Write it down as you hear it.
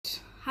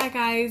Hi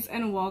guys,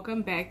 and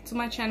welcome back to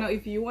my channel.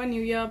 If you are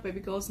new here, baby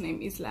girl's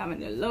name is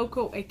Lavender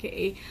Loco,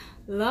 aka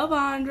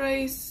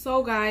Lavondrev.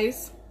 So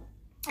guys,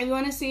 if you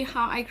want to see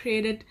how I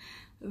created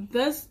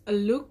this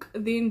look,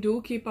 then do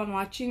keep on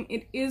watching.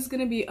 It is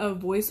gonna be a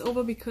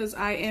voiceover because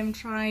I am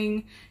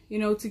trying,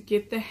 to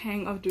get the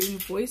hang of doing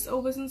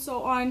voiceovers and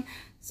so on.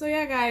 So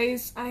yeah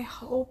guys, I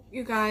hope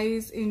you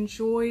guys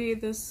enjoy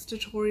this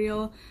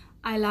tutorial.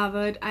 I love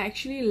it. I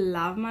actually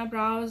love my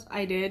brows.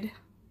 I did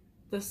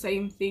the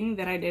same thing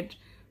that I did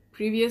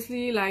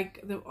previously,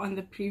 like on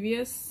the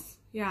previous,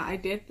 I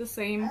did the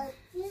same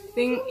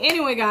thing.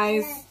 Anyway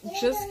guys,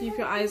 just keep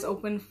your eyes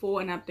open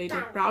for an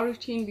updated brow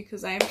routine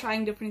because I am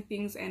trying different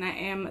things and I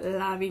am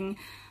loving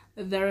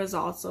the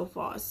results so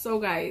far. So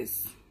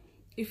guys,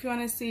 if you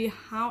want to see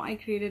how I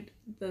created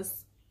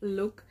this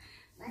look,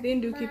 then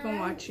do keep on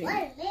watching.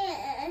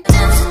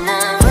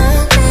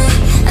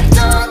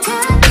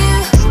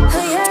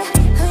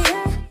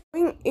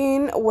 Going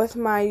in with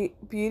my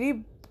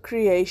beauty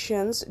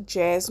creations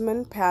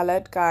Jasmine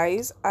palette,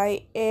 guys,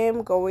 I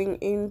am going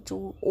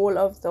into all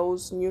of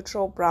those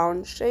neutral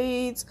brown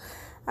shades.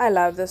 I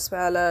love this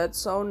palette,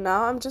 so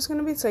now I'm just going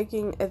to be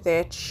taking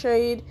that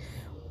shade,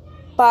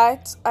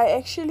 but I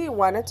actually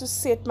wanted to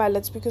set my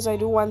lids because I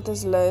do want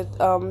this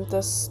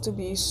this to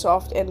be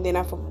soft, and then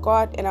I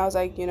forgot and I was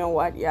like, you know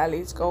what, yeah,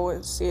 let's go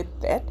and set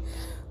that.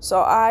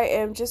 So I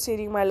am just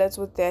setting my lids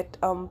with that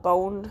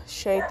bone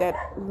shade, that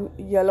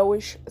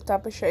yellowish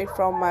type of shade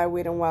from my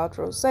Wet n Wild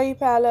Rosé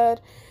palette.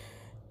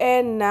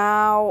 And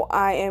now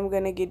I am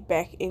going to get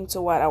back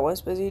into what I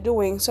was busy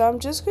doing. So I'm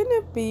just going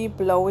to be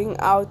blowing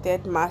out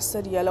that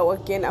mustard yellow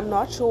again. I'm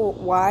not sure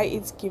why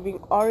it's giving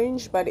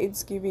orange, but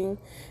it's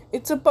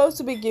supposed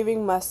to be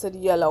giving mustard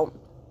yellow.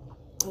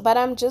 But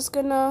I'm just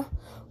going to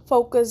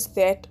focus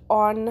that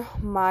on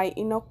my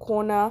inner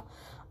corner.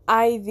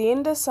 I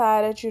then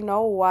decided, you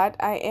know what,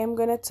 I am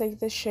going to take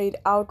the shade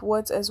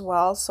outwards as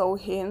well. So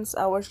hence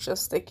I was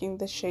just taking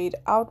the shade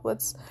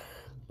outwards.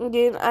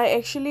 Again, I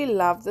actually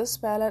love this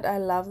palette. I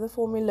love the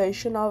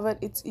formulation of it.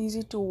 It's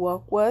easy to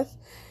work with.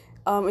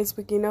 It's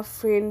beginner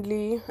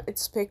friendly.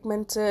 It's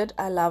pigmented.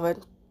 I love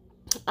it.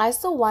 I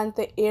still want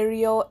the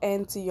Ariel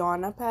and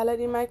Tiana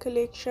palette in my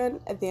collection.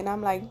 And then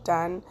I'm like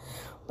done.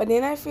 But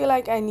then I feel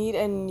like I need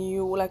a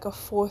new, like a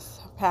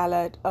fourth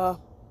palette,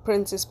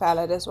 princess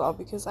palette as well,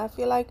 because I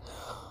feel like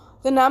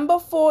the number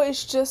 4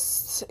 is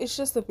just, it's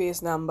just the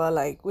best number.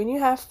 Like when you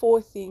have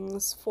 4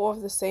 things, 4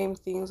 of the same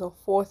things, or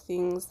 4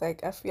 things,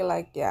 like I feel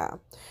like, yeah,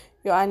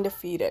 you're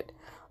undefeated.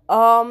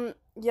 Yeah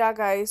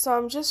guys, so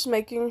I'm just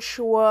making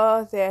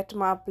sure that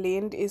my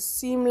blend is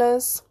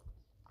seamless.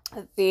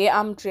 There,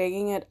 I'm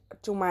dragging it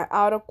to my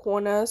outer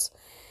corners,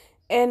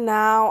 and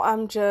now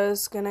I'm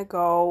just gonna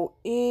go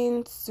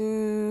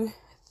into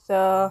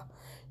the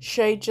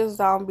shade just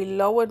down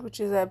below it, which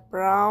is a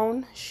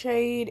brown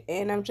shade,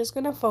 and I'm just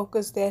gonna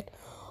focus that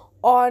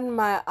on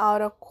my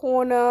outer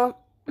corner.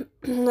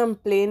 I'm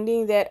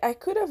blending that. I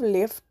could have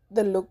left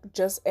the look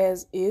just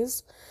as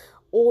is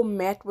or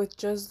matte with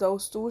just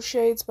those 2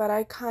 shades, but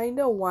I kind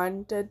of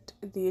wanted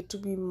there to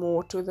be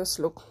more to this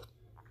look,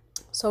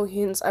 so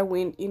hence I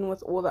went in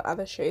with all the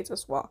other shades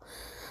as well.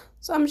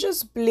 So I'm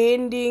just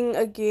blending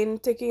again,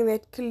 taking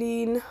that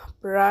clean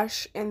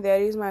brush, and that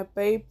is my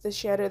babe, the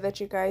shadow that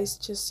you guys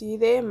just see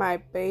there, my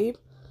babe.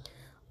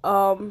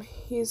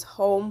 He's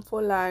home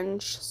for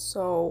lunch,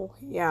 so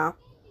yeah.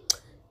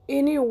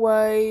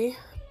 Anyway,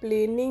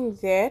 blending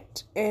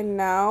that, and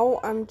now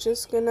I'm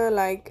just gonna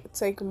like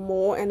take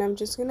more and I'm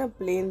just gonna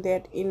blend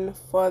that in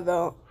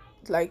further,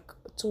 like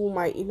to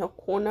my inner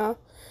corner,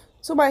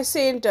 to my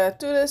center,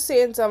 to the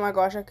center. Oh my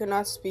gosh, I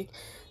cannot speak.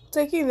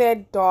 Taking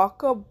that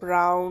darker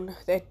brown,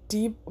 that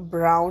deep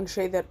brown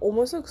shade that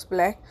almost looks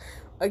black.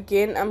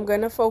 Again, I'm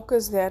gonna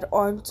focus that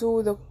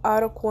onto the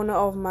outer corner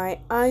of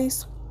my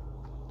eyes,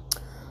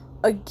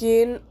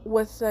 again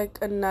with like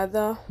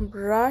another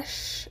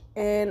brush,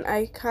 and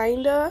I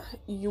kind of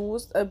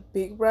used a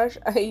big brush.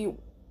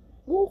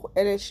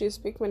 And she's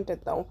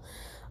pigmented though.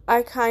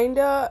 I kind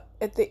of,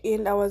 at the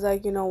end, I was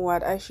like, you know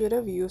what, I should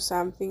have used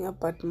something a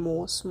bit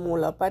more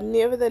smaller, but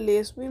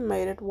nevertheless we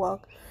made it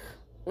work.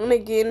 And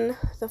again,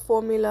 the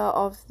formula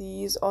of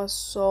these are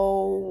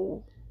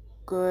so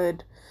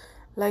good,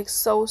 like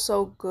so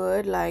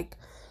good. Like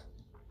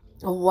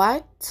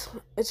what,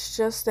 it's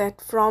just that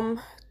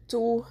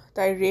to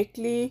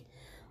directly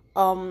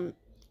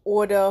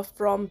order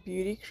from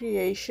Beauty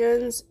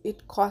Creations,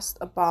 it cost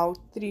about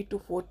 3 to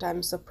 4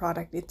 times the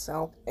product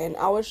itself, and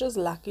I was just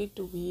lucky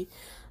to be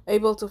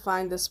able to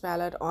find this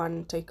palette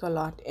on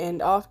Takealot.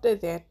 And after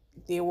that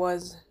there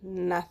was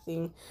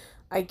nothing.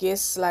 I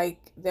guess like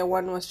that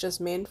one was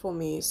just meant for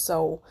me.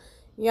 So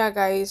yeah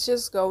guys,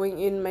 just going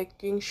in,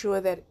 making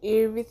sure that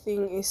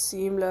everything is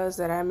seamless,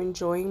 that I'm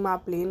enjoying my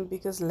blend,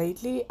 because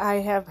lately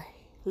I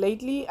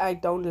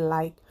don't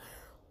like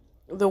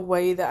the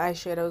way the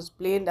eyeshadows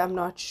blend. I'm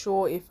not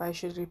sure if I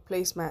should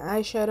replace my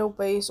eyeshadow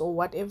base or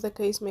whatever the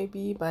case may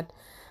be, but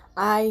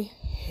I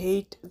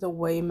hate the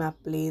way my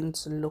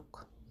blends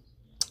look.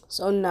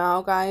 So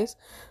now guys,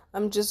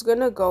 I'm just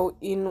gonna go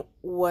in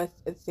with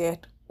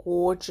that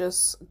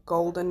gorgeous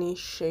goldeny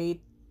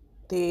shade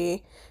there,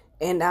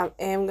 and I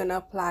am gonna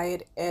apply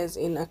it as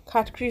in a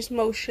cut crease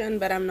motion,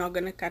 but I'm not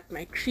gonna cut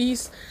my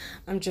crease.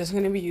 I'm just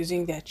gonna be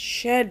using that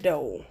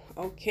shadow,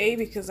 okay,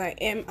 because I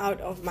am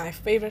out of my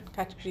favorite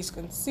cut crease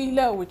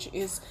concealer, which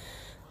is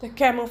the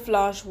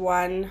camouflage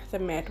one, the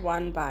matte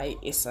one by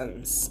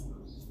Essence.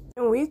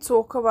 And we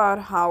talk about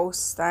how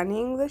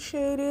stunning the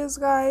shade is,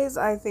 guys.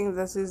 I think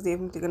this is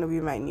definitely gonna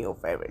be my new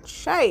favorite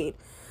shade.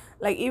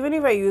 Like, even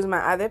if I use my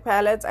other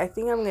palettes, I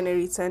think I'm gonna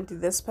return to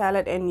this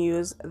palette and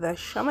use the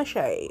shimmer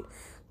shade,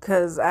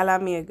 because I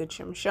love me a good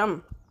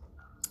shim.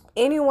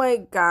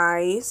 Anyway,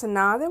 guys,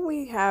 now that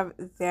we have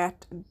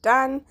that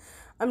done,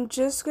 I'm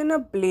just gonna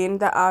blend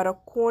the outer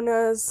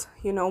corners,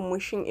 you know,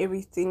 mushing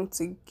everything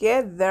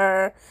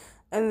together.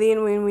 And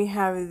then when we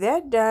have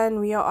that done,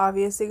 we are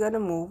obviously gonna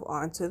move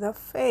on to the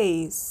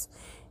face.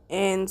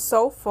 And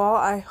so far,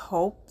 I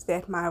hope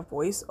that my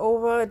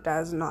voiceover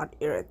does not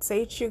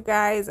irritate you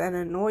guys and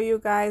annoy you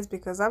guys,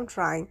 because I'm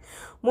trying.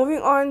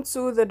 Moving on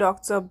to the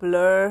Dr.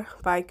 Blur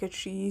by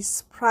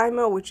Catrice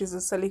primer, which is a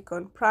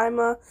silicone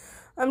primer.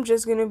 I'm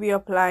just going to be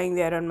applying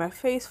that on my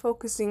face,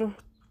 focusing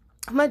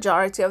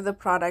majority of the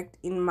product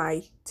in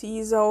my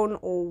T-zone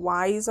or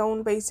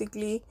Y-zone,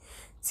 basically.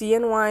 T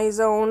and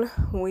Y-zone,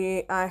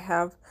 where I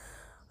have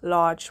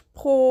large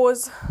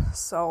pores.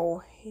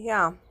 So,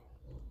 yeah.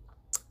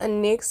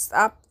 And next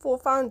up for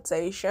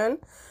foundation,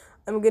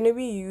 I'm going to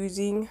be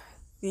using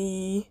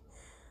the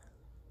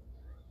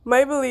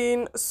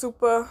Maybelline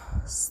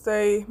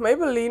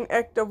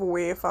Active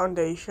Wear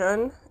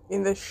foundation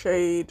in the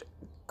shade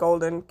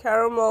Golden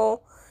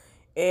Caramel.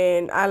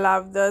 And I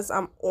love this.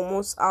 I'm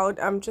almost out.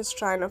 I'm just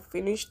trying to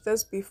finish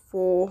this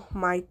before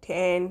my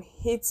tan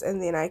hits,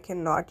 and then I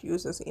cannot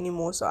use this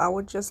anymore. So I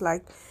would just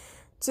like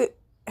to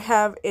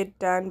have it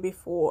done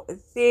before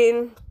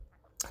then.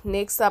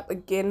 Next up,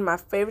 again, my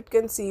favorite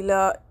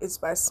concealer is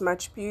by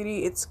Smudge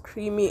Beauty. It's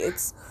creamy,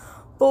 it's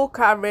full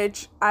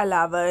coverage. I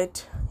love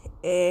it.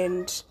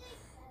 And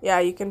yeah,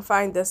 you can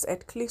find this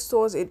at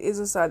DRUGSTORE. It is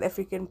a South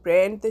African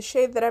brand. The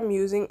shade that I'm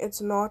using, it's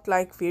not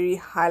like very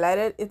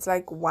highlighted. It's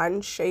like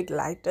one shade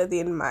lighter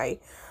than my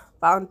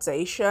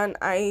foundation.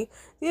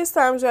 There's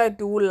times where I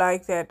do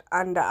like that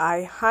under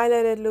eye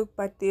highlighted look,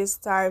 but there's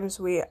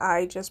times where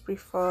I just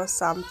prefer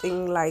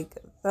something like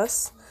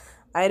this.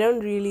 I don't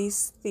really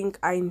think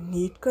I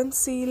need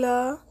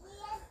concealer,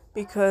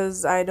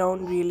 because I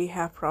don't really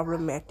have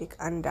problematic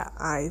under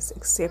eyes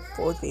except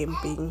for them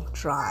being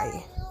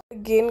dry.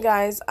 Again,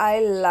 guys, I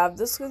love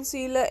this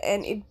concealer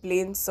and it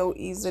blends so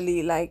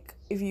easily. Like,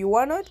 if you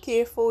are not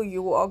careful,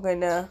 you are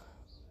gonna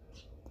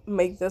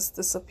make this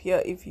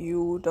disappear if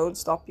you don't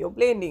stop your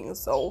blending.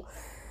 So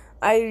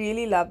I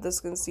really love this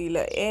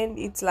concealer, and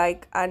it's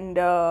like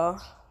under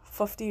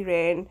 50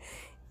 rand.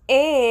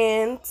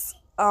 And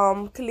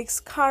Clicks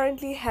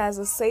currently has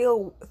a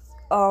sale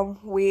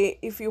where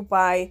if you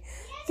buy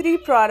 3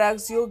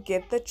 products, you'll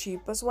get the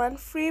cheapest one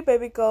free,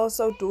 baby girl.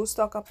 So do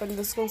stock up on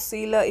this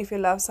concealer if you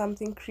love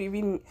something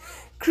creamy.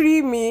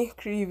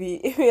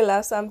 If you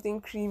love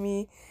something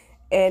creamy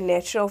and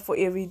natural for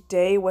every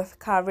day with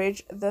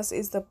coverage, this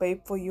is the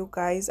babe for you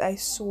guys. I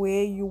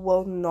swear you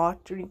will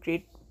not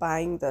regret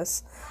buying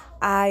this.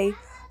 I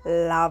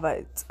love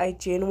it. I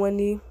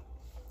genuinely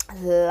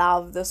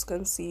love this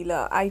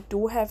concealer. I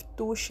do have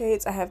 2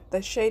 shades. I have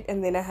the shade,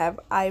 and then I have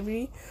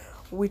Ivory,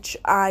 which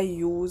I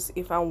use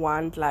if I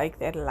want like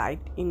that light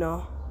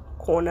inner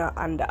corner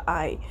under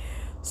eye.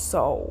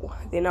 So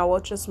then I will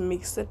just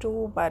mix the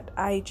two. But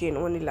I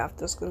genuinely love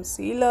this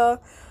concealer.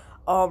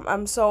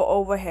 I'm so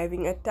over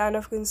having a ton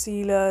of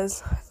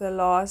concealers. The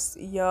last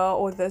year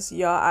or this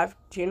year, I've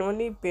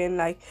genuinely been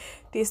like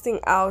testing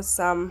out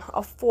some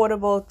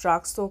affordable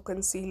drugstore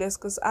concealers,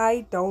 because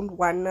I don't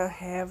want to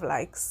have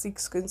like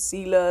 6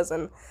 concealers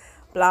and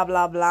blah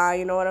blah blah,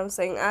 you know what I'm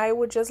saying. I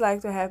would just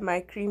like to have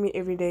my creamy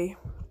everyday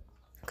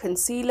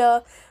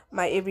concealer,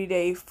 my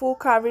everyday full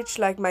coverage,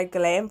 like my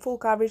Glam full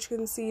coverage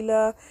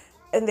concealer,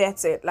 and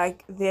that's it.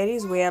 Like, that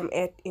is where I'm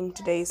at in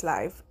today's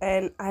life,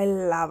 and I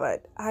love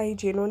it. I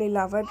genuinely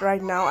love it.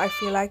 Right now I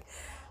feel like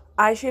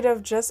I should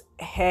have just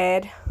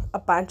had a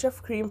bunch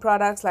of cream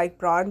products like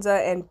bronzer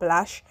and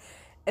blush,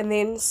 and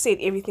then set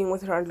everything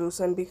with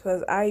translucent,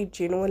 because I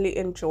genuinely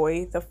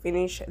enjoy the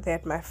finish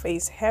that my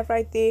face have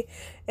right there.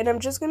 And I'm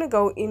just gonna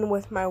go in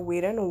with my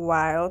Wet n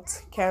Wild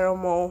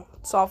Caramel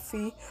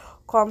Toffee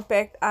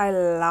Compact. I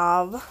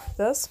love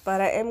this,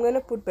 but I am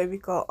gonna put baby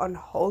girl on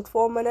hold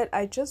for a minute.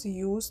 I just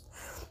used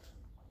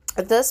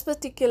this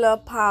particular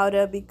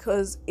powder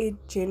because it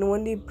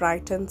genuinely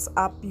brightens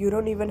up. You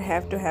don't even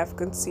have to have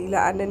concealer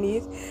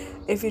underneath.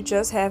 If you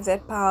just have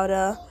that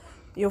powder,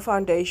 your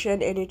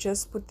foundation, and you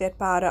just put that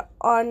powder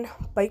on,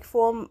 bake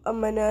for a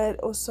minute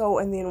or so,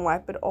 and then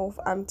wipe it off,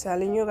 I'm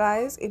telling you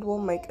guys, it will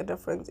make a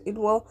difference. It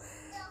will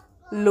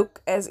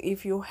look as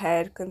if you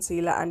had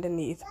concealer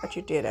underneath, but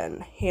you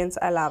didn't. Hence,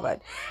 I love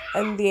it.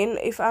 And then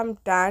if I'm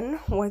done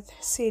with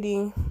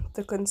setting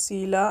the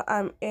concealer,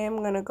 I am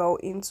gonna go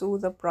into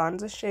the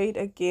bronzer shade.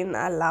 Again,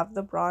 I love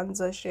the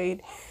bronzer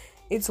shade.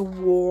 It's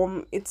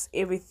warm, it's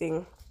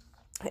everything.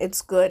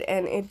 It's good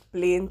and it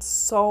blends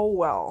so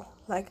well.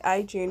 Like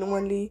I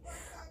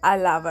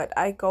love it.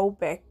 I go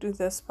back to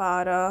this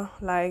powder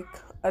like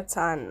a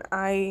ton.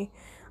 I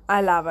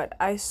love it.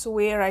 I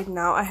swear right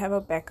now I have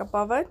a backup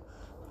of it,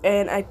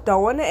 and I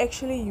don't want to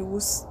actually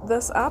use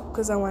this up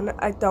because I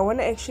don't want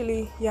to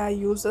actually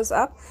use this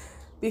up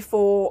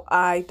before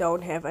I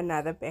don't have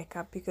another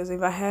backup, because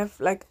if I have,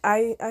 like,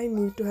 I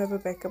need to have a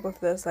backup of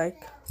this. Like,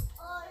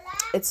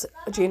 it's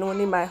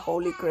genuinely my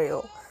holy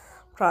grail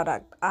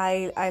product.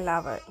 I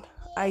love it.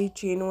 I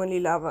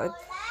genuinely love it.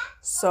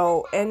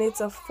 So, and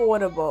it's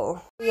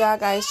affordable. Yeah,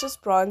 guys,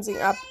 just bronzing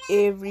up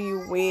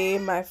everywhere,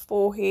 my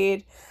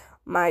forehead,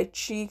 my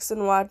cheeks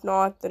and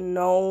whatnot, the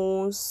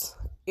nose,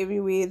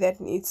 everywhere that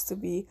needs to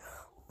be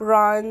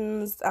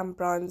bronzed. I'm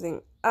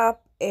bronzing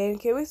up. And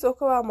can we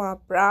talk about my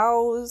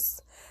brows?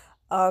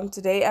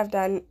 Today I've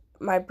done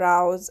my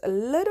brows a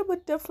little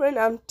bit different.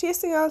 I'm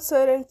testing out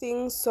certain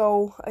things.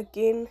 So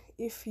again,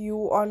 if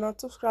you are not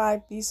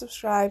subscribed, please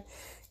subscribe,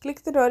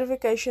 click the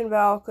notification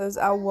bell, because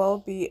I will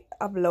be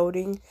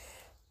uploading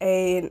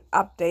an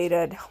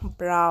updated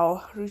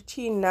brow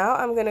routine. Now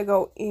I'm gonna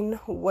go in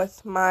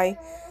with my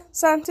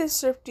Santa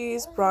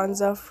Striptease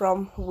bronzer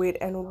from Wet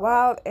n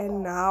Wild,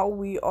 and now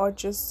we are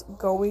just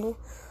going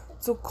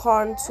to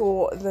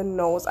contour the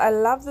nose. I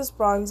love this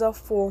bronzer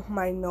for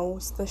my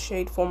nose, the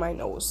shade for my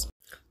nose.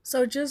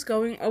 So just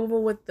going over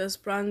with this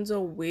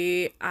bronzer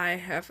where I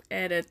have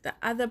added the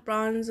other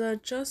bronzer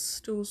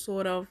just to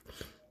sort of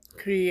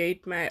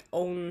create my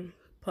own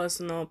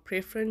personal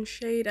preference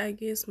shade, I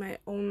guess, my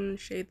own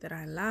shade that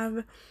I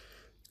love.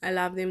 I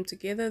love them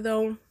together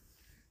though.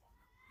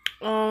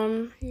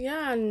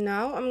 Yeah,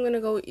 now I'm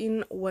gonna go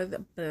in with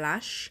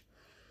blush.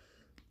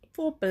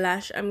 For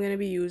blush, I'm going to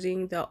be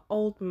using the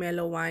Old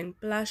Mellow Wine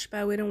blush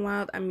by Wet n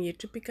Wild. I'm yet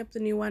to pick up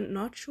the new one.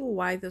 Not sure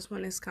why this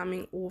one is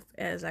coming off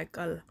as like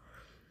a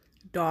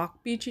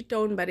dark peachy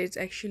tone, but it's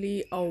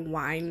actually a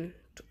wine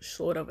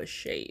sort of a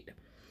shade.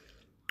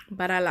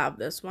 But I love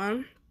this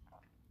one.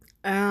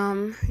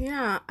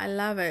 Yeah, I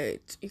love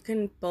it. You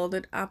can build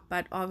it up,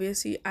 but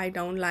obviously I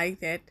don't like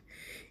that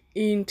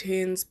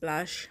intense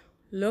blush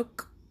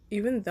look,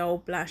 even though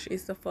blush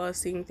is the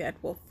first thing that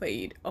will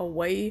fade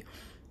away.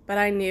 But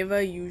I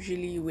never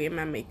usually wear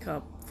my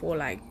makeup for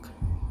like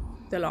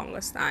the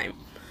longest time.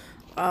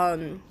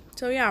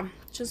 So yeah,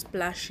 just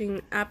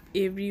blushing up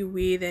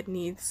everywhere that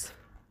needs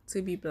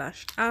to be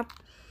blushed up.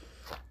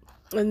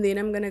 And then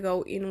I'm gonna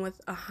go in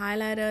with a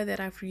highlighter that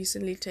I've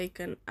recently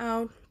taken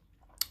out.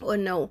 Or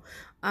no,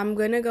 I'm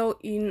gonna go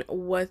in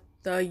with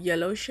the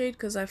yellow shade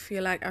because I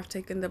feel like I've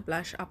taken the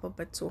blush up a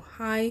bit too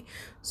high.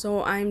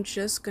 So I'm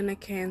just gonna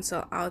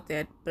cancel out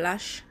that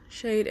blush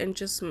shade and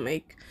just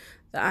make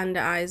the under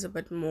eyes a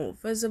bit more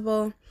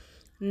visible.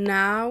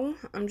 Now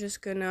I'm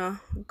just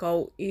gonna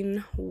go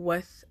in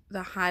with the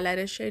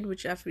highlighter shade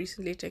which I've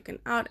recently taken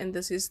out, and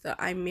this is the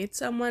I Met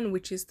Someone,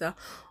 which is the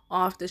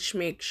After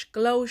Schmeck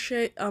Glow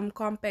shade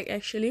compact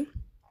actually.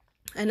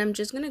 And I'm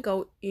just gonna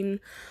go in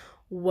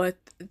with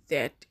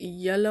that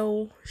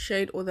yellow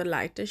shade, or the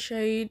lighter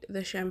shade,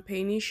 the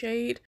champagne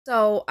shade.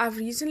 So I've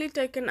recently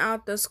taken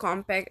out this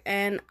compact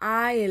and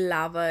I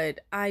love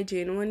it. I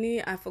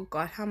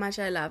forgot how much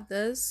I love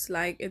this.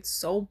 Like, it's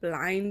so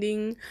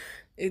blinding.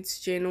 It's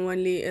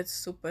genuinely, it's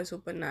super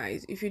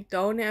nice. If you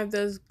don't have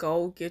this,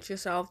 go get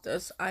yourself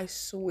this. I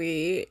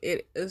swear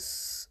it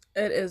is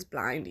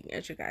blinding,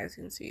 as you guys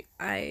can see.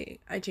 I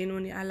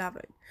genuinely, I love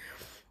it.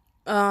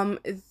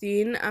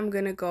 Then I'm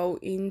gonna go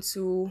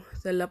into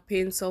the lip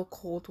pencil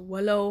called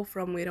Willow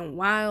from Wet n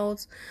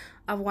Wild.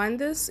 I've won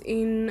this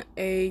in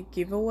a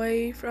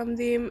giveaway from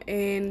them,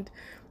 and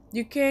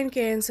you can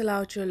cancel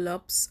out your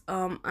lips.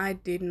 I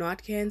did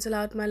not cancel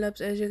out my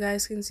lips, as you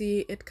guys can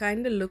see. It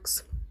kind of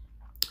looks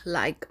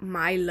like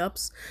my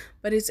lips,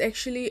 but it's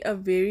actually a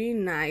very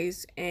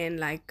nice and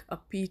like a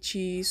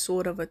peachy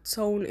sort of a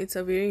tone. It's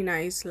a very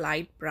nice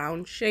light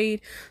brown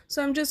shade.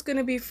 So I'm just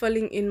gonna be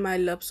filling in my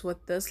lips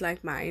with this,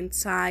 like my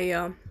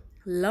entire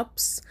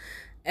lips,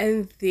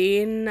 and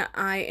then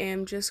I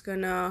am just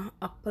gonna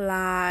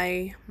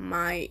apply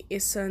my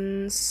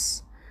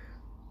Essence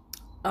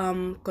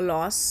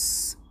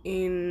gloss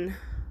in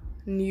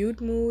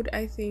Nude Mood,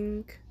 I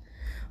think,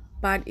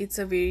 but it's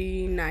a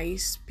very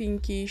nice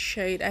pinky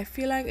shade. I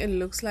feel like it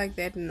looks like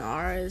that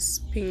NARS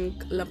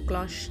pink lip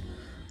gloss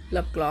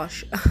lip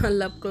gloss.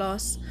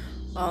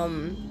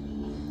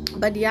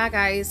 But yeah,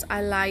 guys,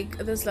 I like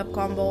this lip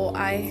combo.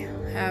 I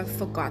have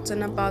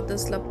forgotten about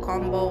this lip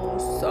combo,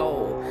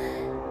 so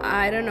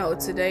I don't know,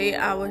 today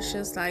I was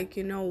just like,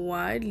 you know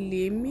what,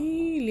 let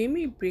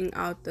me bring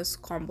out this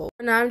combo.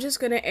 Now I'm just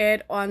gonna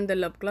add on the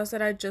lip gloss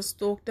that I just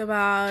talked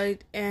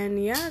about.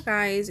 And yeah,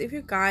 guys, if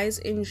you guys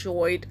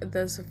enjoyed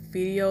this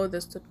video,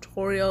 this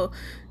tutorial,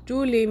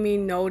 do let me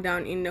know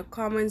down in the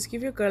comments.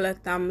 Give your girl a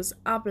thumbs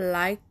up,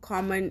 like,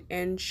 comment,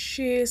 and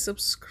share.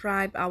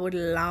 Subscribe. I would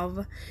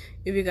love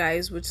if you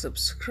guys would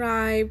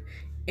subscribe.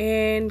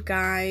 And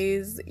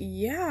guys,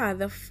 yeah,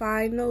 the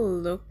final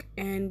look,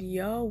 and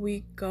here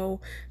we go.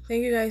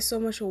 Thank you guys so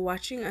much for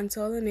watching.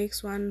 Until the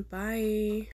next one, bye.